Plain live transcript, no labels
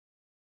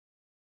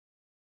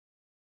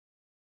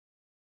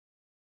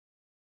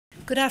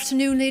Good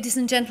afternoon, ladies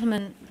and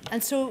gentlemen.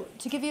 And so,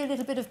 to give you a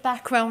little bit of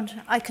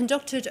background, I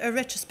conducted a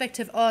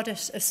retrospective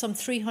audit of some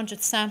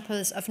 300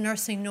 samples of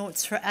nursing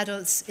notes for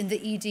adults in the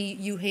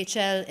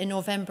ED-UHL in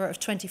November of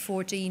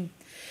 2014.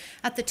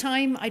 At the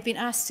time, I'd been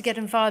asked to get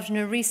involved in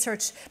a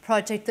research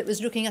project that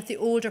was looking at the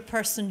older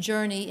person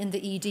journey in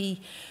the ED.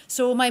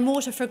 So my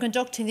motive for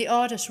conducting the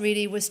audit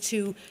really was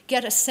to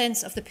get a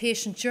sense of the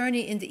patient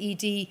journey in the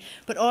ED,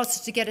 but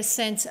also to get a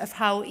sense of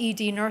how ED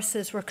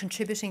nurses were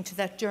contributing to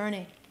that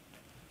journey.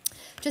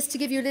 Just to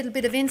give you a little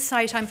bit of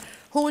insight, I'm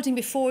holding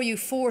before you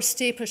 4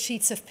 staple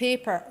sheets of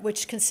paper,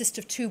 which consist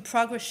of 2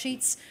 progress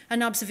sheets,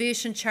 an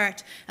observation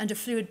chart, and a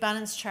fluid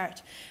balance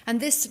chart. And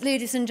this,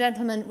 ladies and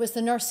gentlemen, was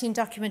the nursing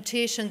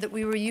documentation that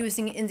we were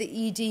using in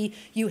the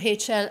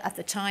ED-UHL at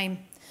the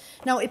time.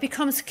 Now, it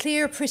becomes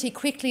clear pretty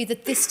quickly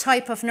that this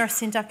type of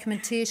nursing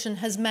documentation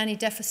has many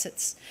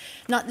deficits,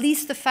 not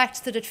least the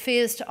fact that it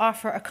fails to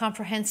offer a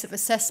comprehensive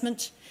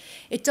assessment.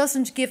 It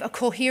doesn't give a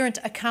coherent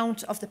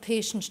account of the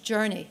patient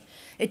journey.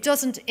 It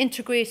doesn't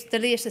integrate the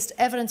latest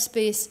evidence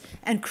base,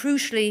 and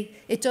crucially,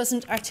 it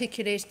doesn't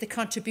articulate the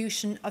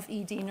contribution of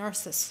ED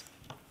nurses.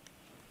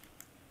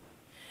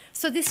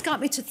 So this got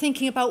me to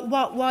thinking about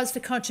what was the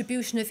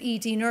contribution of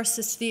ED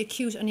nurses to the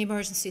acute and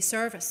emergency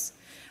service.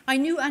 I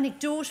knew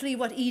anecdotally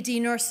what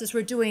ED nurses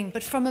were doing,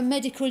 but from a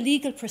medical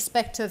legal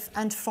perspective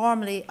and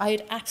formally, I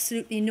had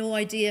absolutely no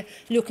idea,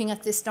 looking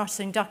at this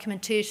nursing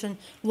documentation,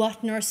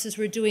 what nurses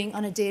were doing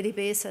on a daily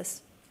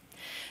basis.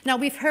 Now,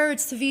 we've heard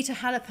Savita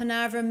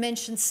Halappanavar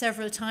mentioned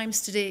several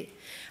times today,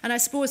 and I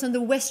suppose on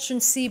the Western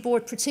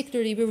Seaboard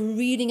particularly, we were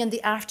reeling in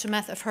the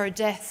aftermath of her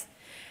death.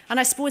 And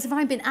I suppose if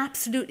I'm being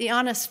absolutely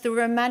honest, there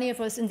were many of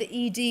us in the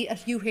ED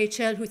at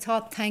UHL who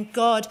thought, thank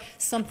God,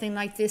 something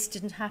like this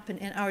didn't happen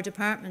in our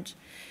department.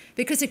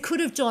 Because it could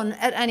have done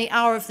at any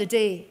hour of the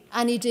day,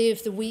 any day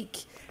of the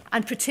week,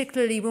 and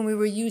particularly when we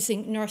were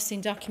using nursing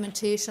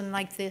documentation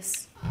like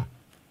this.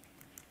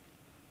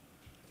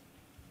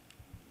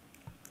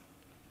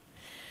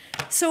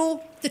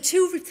 So the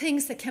 2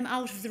 things that came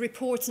out of the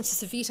reports into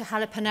Savita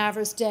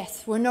Halappanavar's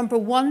death were, number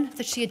 1,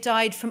 that she had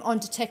died from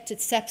undetected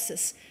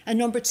sepsis, and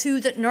number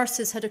 2, that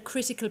nurses had a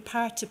critical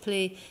part to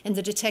play in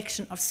the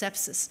detection of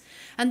sepsis.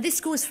 And this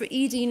goes for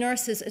ED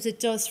nurses as it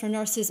does for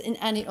nurses in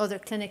any other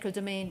clinical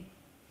domain.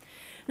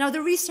 Now,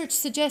 the research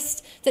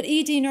suggests that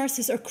ED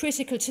nurses are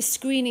critical to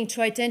screening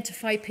to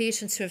identify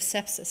patients who have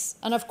sepsis.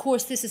 And of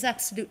course, this is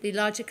absolutely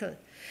logical,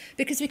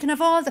 because we can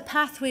have all the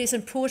pathways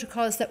and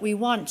protocols that we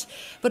want,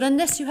 but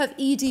unless you have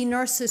ED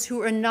nurses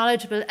who are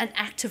knowledgeable and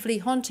actively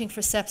hunting for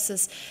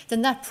sepsis,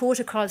 then that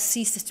protocol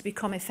ceases to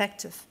become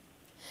effective.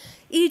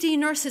 ED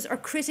nurses are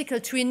critical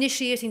to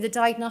initiating the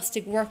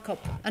diagnostic workup,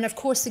 and of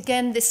course,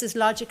 again, this is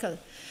logical,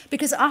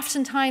 because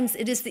oftentimes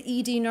it is the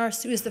ED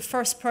nurse who is the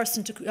first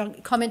person to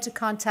come into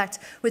contact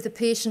with the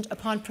patient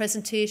upon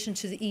presentation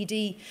to the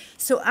ED,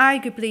 so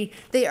arguably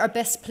they are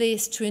best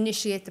placed to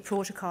initiate the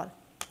protocol.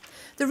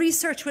 The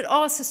research would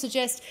also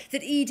suggest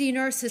that ED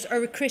nurses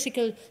are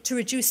critical to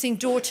reducing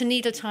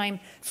door-to-needle time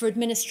for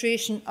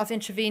administration of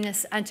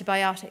intravenous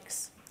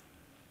antibiotics.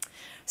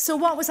 So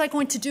what was I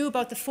going to do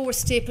about the 4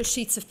 staple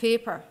sheets of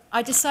paper?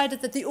 I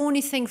decided that the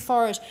only thing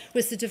for it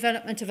was the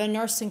development of a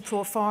nursing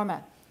pro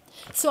forma.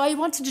 So I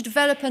wanted to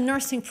develop a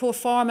nursing pro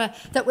forma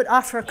that would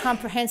offer a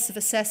comprehensive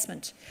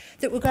assessment,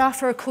 that would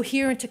offer a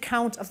coherent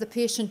account of the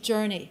patient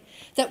journey,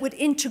 that would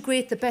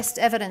integrate the best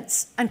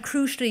evidence, and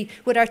crucially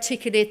would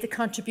articulate the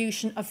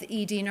contribution of the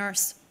ED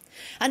nurse.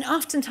 And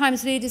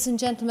oftentimes, ladies and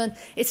gentlemen,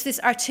 it's this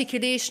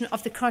articulation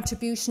of the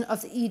contribution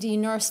of the ED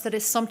nurse that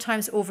is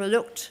sometimes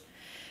overlooked.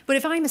 But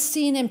if I'm a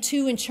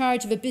CNM2 in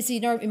charge of a busy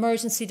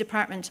emergency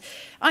department,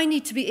 I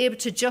need to be able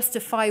to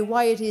justify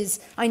why it is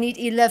I need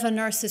 11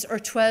 nurses or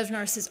 12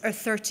 nurses or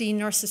 13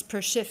 nurses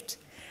per shift.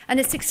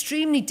 And it's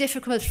extremely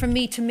difficult for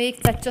me to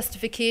make that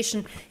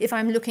justification if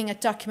I'm looking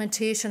at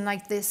documentation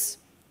like this.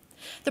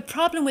 The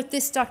problem with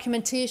this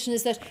documentation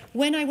is that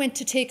when I went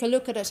to take a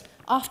look at it,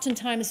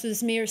 oftentimes there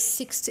was mere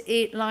 6 to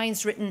 8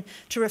 lines written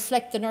to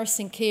reflect the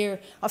nursing care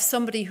of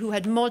somebody who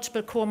had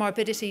multiple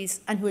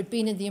comorbidities and who had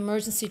been in the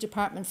emergency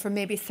department for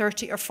maybe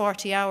 30 or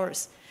 40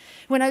 hours.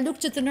 When I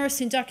looked at the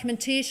nursing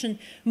documentation,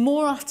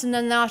 more often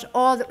than not,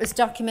 all that was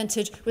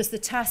documented was the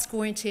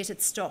task-orientated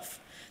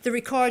stuff, the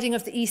recording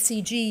of the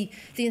ECG,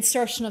 the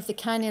insertion of the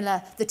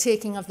cannula, the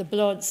taking of the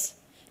bloods.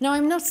 Now,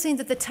 I'm not saying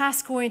that the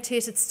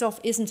task-orientated stuff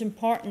isn't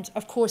important.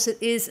 Of course, it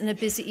is in a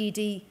busy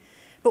ED.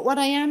 But what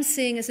I am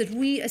saying is that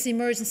we as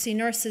emergency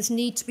nurses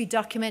need to be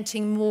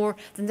documenting more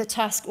than the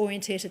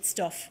task-orientated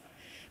stuff.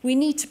 We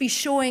need to be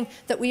showing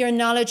that we are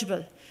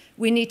knowledgeable.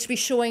 We need to be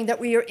showing that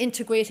we are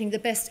integrating the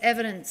best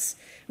evidence.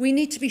 We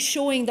need to be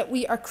showing that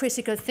we are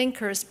critical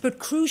thinkers, but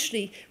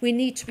crucially, we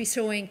need to be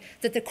showing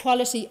that the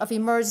quality of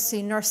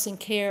emergency nursing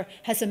care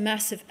has a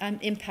massive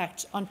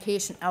impact on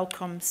patient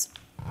outcomes.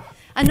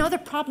 Another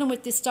problem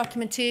with this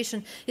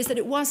documentation is that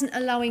it wasn't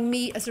allowing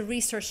me as a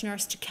research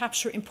nurse to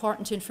capture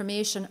important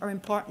information or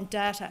important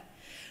data.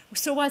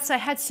 So whilst I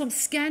had some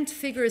scant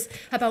figures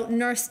about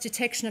nurse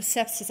detection of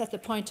sepsis at the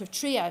point of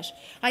triage,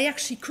 I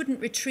actually couldn't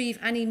retrieve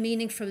any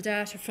meaningful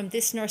data from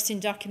this nursing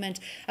document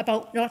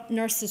about what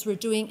nurses were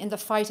doing in the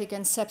fight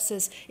against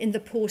sepsis in the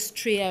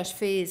post-triage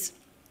phase.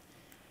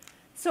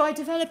 So I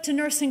developed a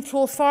nursing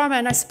pro forma,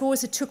 and I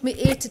suppose it took me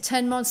 8 to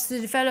 10 months to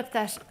develop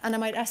that, and I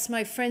might ask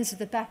my friends at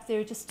the back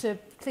there just to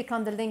click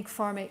on the link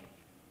for me.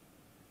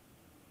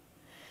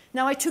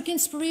 Now, I took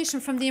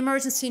inspiration from the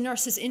Emergency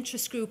Nurses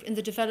Interest Group in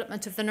the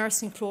development of the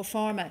nursing pro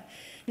forma.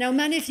 Now,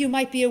 many of you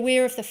might be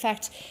aware of the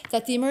fact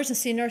that the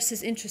Emergency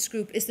Nurses Interest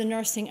Group is the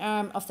nursing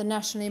arm of the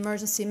National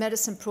Emergency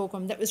Medicine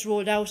Programme that was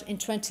rolled out in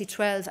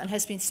 2012 and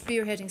has been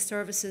spearheading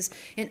services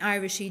in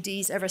Irish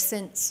EDs ever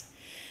since.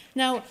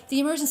 Now, the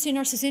Emergency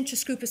Nurses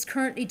Interest Group is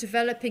currently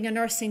developing a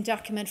nursing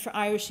document for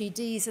Irish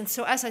EDs, and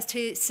so as I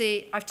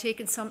say, I've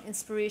taken some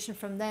inspiration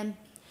from them.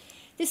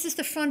 This is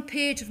the front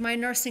page of my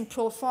nursing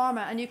pro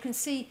forma, and you can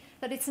see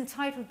that it's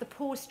entitled The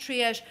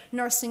Post-Triage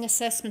Nursing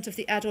Assessment of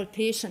the Adult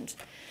Patient.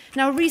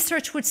 Now,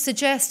 research would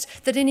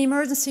suggest that in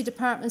emergency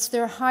departments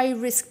there are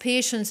high-risk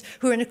patients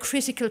who are in a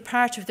critical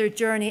part of their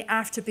journey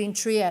after being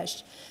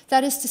triaged.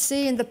 That is to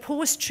say, in the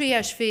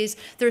post-triage phase,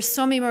 there are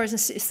some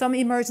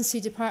emergency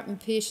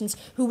department patients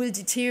who will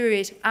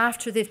deteriorate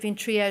after they've been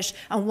triaged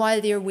and while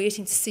they are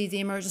waiting to see the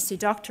emergency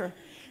doctor,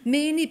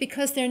 mainly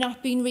because they're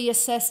not being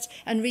reassessed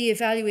and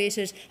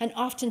re-evaluated, and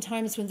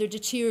oftentimes when their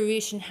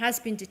deterioration has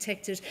been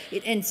detected,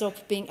 it ends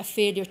up being a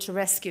failure to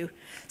rescue.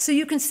 So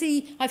you can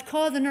see I've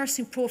called the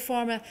nursing pro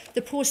forma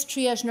the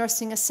post-triage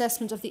nursing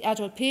assessment of the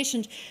adult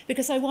patient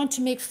because I want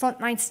to make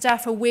frontline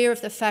staff aware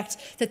of the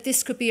fact that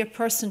this could be a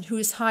person who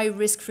is high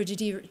risk for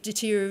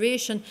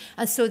deterioration,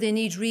 and so they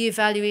need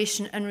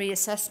re-evaluation and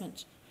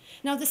reassessment.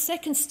 Now, the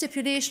second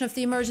stipulation of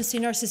the Emergency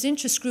Nurses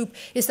Interest Group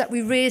is that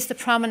we raise the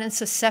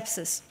prominence of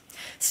sepsis.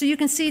 So you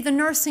can see the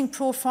nursing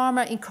pro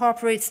forma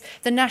incorporates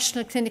the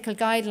National Clinical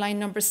Guideline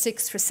number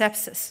 6 for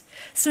sepsis.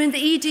 So in the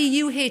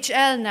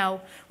ED-UHL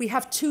now, we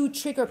have 2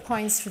 trigger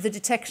points for the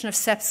detection of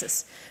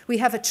sepsis. We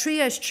have a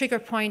triage trigger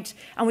point,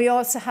 and we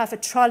also have a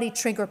trolley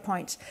trigger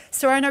point.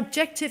 So our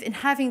objective in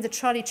having the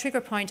trolley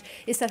trigger point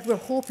is that we're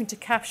hoping to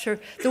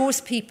capture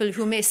those people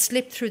who may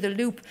slip through the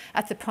loop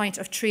at the point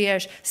of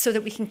triage so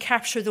that we can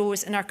capture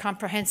those in our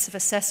comprehensive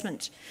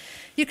assessment.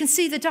 You can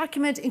see the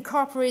document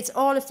incorporates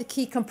all of the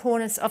key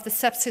components of the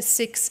Sepsis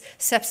 6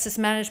 Sepsis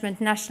Management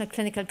National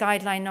Clinical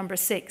Guideline number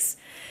 6.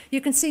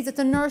 You can see that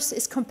the nurse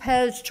is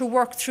compelled to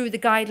work through the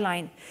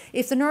guideline.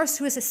 If the nurse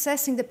who is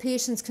assessing the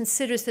patient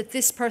considers that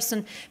this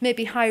person may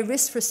be high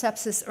risk for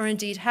sepsis or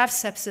indeed have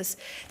sepsis,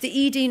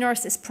 the ED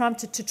nurse is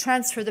prompted to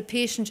transfer the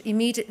patient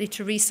immediately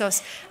to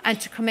resus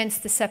and to commence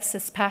the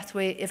sepsis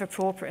pathway if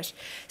appropriate.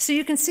 So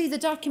you can see the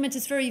document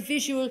is very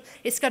visual.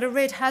 It's got a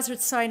red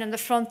hazard sign on the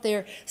front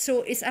there,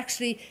 so it's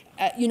actually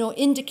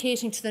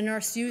indicating to the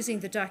nurse using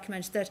the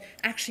document that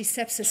actually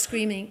sepsis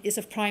screening is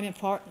of prime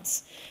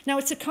importance. Now,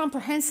 it's a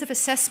comprehensive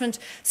assessment,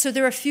 so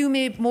there are a few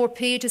more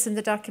pages in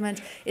the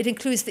document. It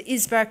includes the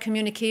ISBAR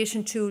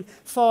communication tool,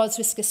 falls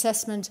risk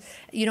assessment,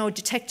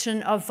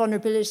 detection of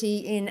vulnerability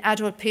in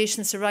adult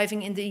patients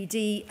arriving in the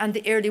ED, and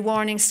the early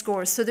warning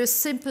scores. So there's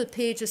simple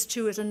pages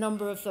to it, a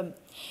number of them.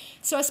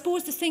 So I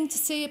suppose the thing to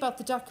say about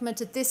the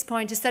document at this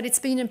point is that it's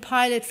been in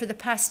pilot for the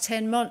past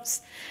 10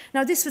 months.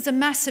 Now, this was a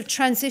massive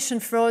transition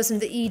for us in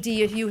the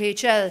ED at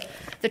UHL,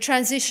 the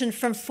transition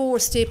from 4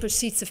 stapled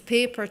sheets of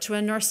paper to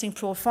a nursing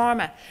pro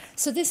forma.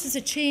 So this is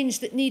a change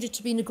that needed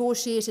to be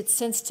negotiated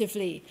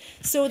sensitively.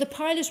 So the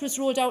pilot was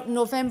rolled out in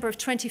November of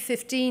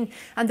 2015,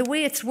 and the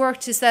way it's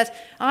worked is that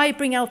I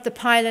bring out the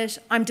pilot,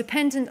 I'm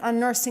dependent on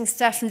nursing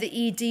staff in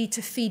the ED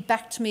to feed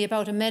back to me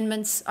about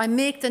amendments, I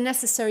make the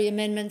necessary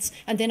amendments,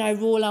 and then I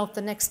roll out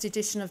the next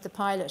edition of the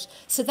pilot.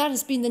 So that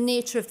has been the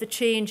nature of the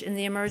change in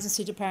the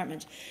emergency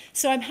department.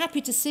 So I'm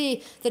happy to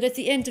say that at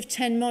the end of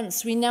 10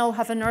 months, we now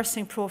have a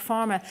nursing pro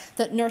forma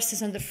that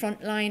nurses on the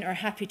front line are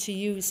happy to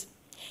use.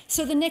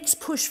 So the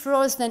next push for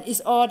us then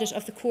is audit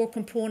of the core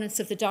components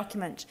of the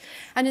document.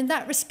 And in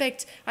that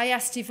respect, I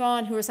asked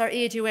Yvonne, who is our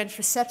ADON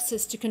for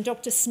sepsis, to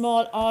conduct a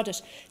small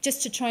audit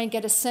just to try and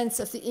get a sense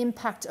of the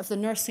impact of the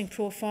nursing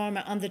pro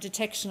forma on the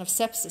detection of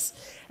sepsis.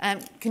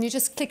 Can you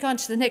just click on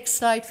to the next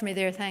slide for me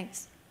there?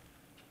 Thanks.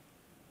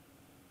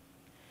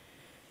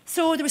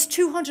 So there was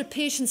 200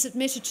 patients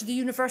admitted to the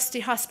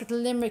University Hospital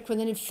Limerick with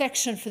an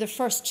infection for the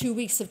first 2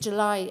 weeks of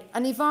July.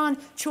 And Yvonne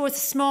chose a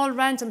small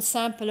random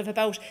sample of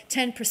about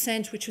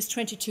 10%, which was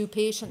 22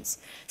 patients.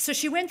 So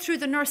she went through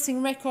the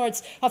nursing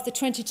records of the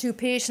 22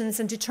 patients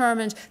and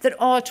determined that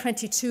all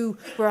 22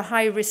 were a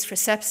high risk for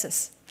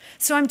sepsis.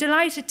 So I'm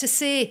delighted to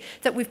say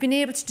that we've been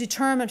able to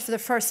determine for the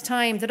first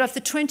time that of the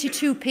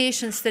 22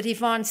 patients that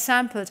Yvonne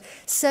sampled,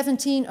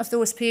 17 of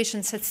those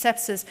patients had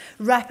sepsis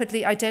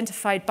rapidly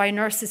identified by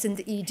nurses in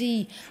the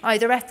ED,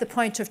 either at the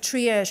point of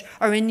triage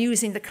or in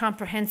using the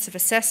comprehensive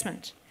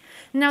assessment.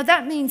 Now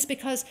that means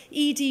because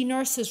ED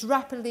nurses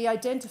rapidly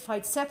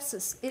identified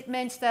sepsis, it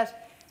meant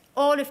that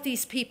all of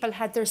these people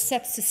had their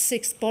sepsis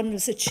 6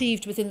 bundles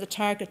achieved within the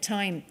target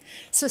time.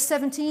 So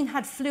 17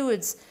 had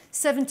fluids,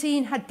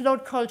 17 had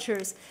blood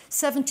cultures,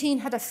 17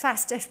 had a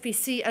fast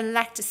FBC and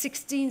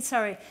 16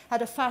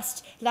 had a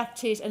fast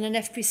lactate and an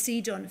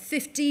FBC done.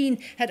 15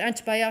 had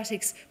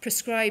antibiotics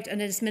prescribed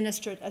and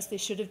administered as they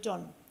should have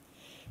done.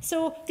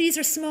 So these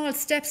are small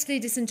steps,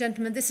 ladies and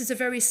gentlemen. This is a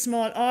very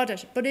small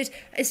audit, but it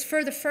is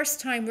for the first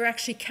time we're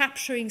actually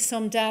capturing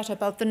some data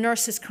about the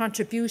nurses'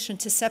 contribution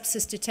to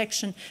sepsis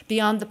detection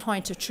beyond the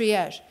point of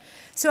triage.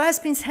 So as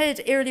been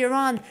said earlier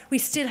on, we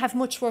still have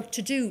much work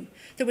to do.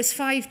 There was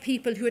 5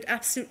 people who had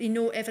absolutely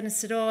no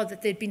evidence at all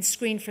that they'd been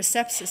screened for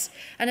sepsis.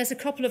 And as a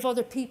couple of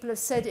other people have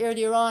said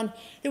earlier on,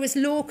 there was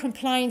low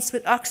compliance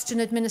with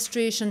oxygen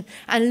administration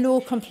and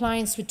low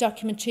compliance with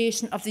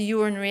documentation of the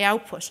urinary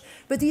output.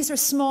 But these are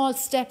small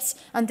steps,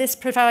 and this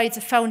provides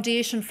a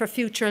foundation for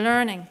future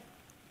learning.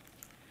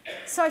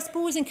 So I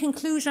suppose in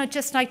conclusion, I'd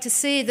just like to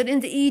say that in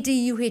the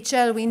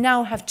ED-UHL, we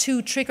now have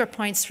 2 trigger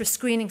points for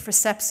screening for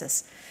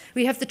sepsis.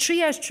 We have the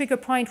triage trigger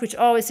point, which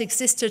always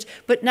existed,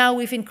 but now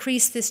we've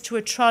increased this to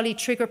a trolley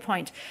trigger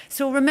point.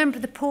 So remember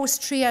the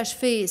post-triage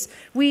phase.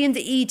 We in the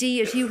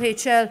ED at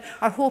UHL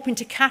are hoping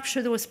to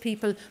capture those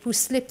people who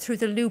slip through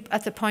the loop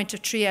at the point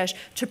of triage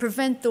to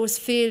prevent those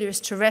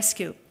failures to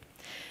rescue.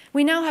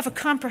 We now have a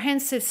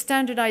comprehensive,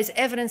 standardised,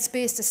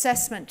 evidence-based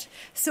assessment.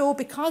 So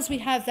because we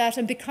have that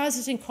and because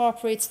it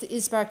incorporates the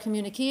ISBAR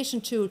communication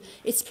tool,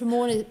 it's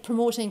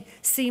promoting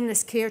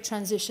seamless care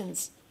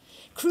transitions.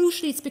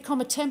 Crucially, it's become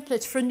a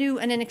template for new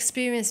and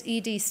inexperienced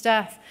ED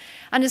staff.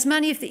 And as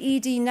many of the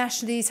ED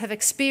nationalities have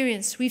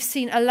experienced, we've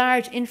seen a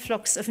large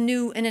influx of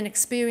new and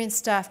inexperienced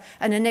staff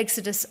and an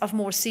exodus of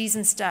more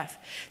seasoned staff.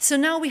 So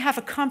now we have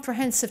a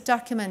comprehensive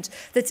document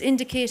that's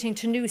indicating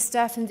to new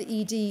staff in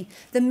the ED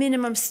the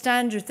minimum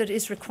standard that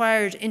is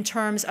required in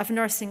terms of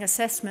nursing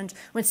assessment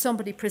when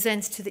somebody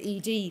presents to the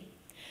ED.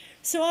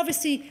 So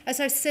obviously, as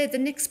I've said, the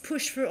next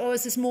push for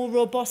us is more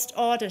robust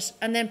audit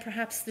and then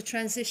perhaps the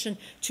transition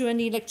to an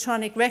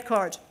electronic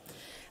record.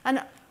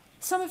 And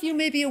some of you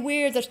may be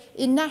aware that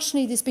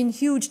nationally there's been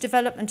huge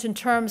development in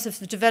terms of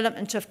the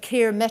development of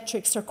care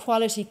metrics or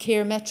quality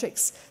care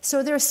metrics.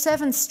 So there are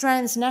 7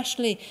 strands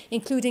nationally,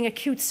 including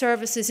acute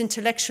services,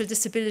 intellectual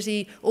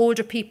disability,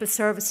 older people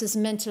services,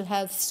 mental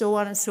health, so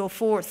on and so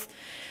forth.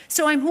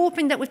 So I'm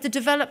hoping that with the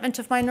development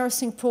of my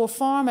nursing pro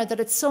forma,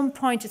 that at some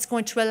point it's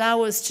going to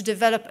allow us to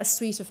develop a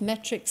suite of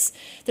metrics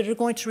that are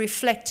going to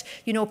reflect,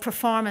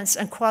 performance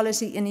and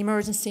quality in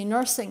emergency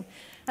nursing.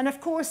 And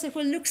of course, it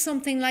will look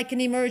something like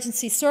an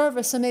emergency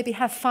service and maybe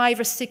have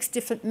 5 or 6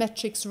 different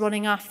metrics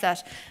running off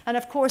that. And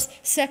of course,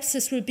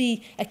 sepsis will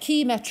be a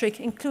key metric,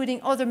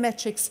 including other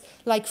metrics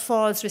like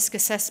falls risk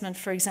assessment,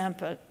 for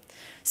example.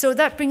 So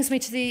that brings me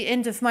to the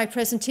end of my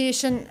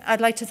presentation.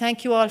 I'd like to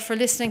thank you all for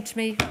listening to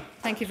me.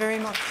 Thank you very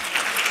much.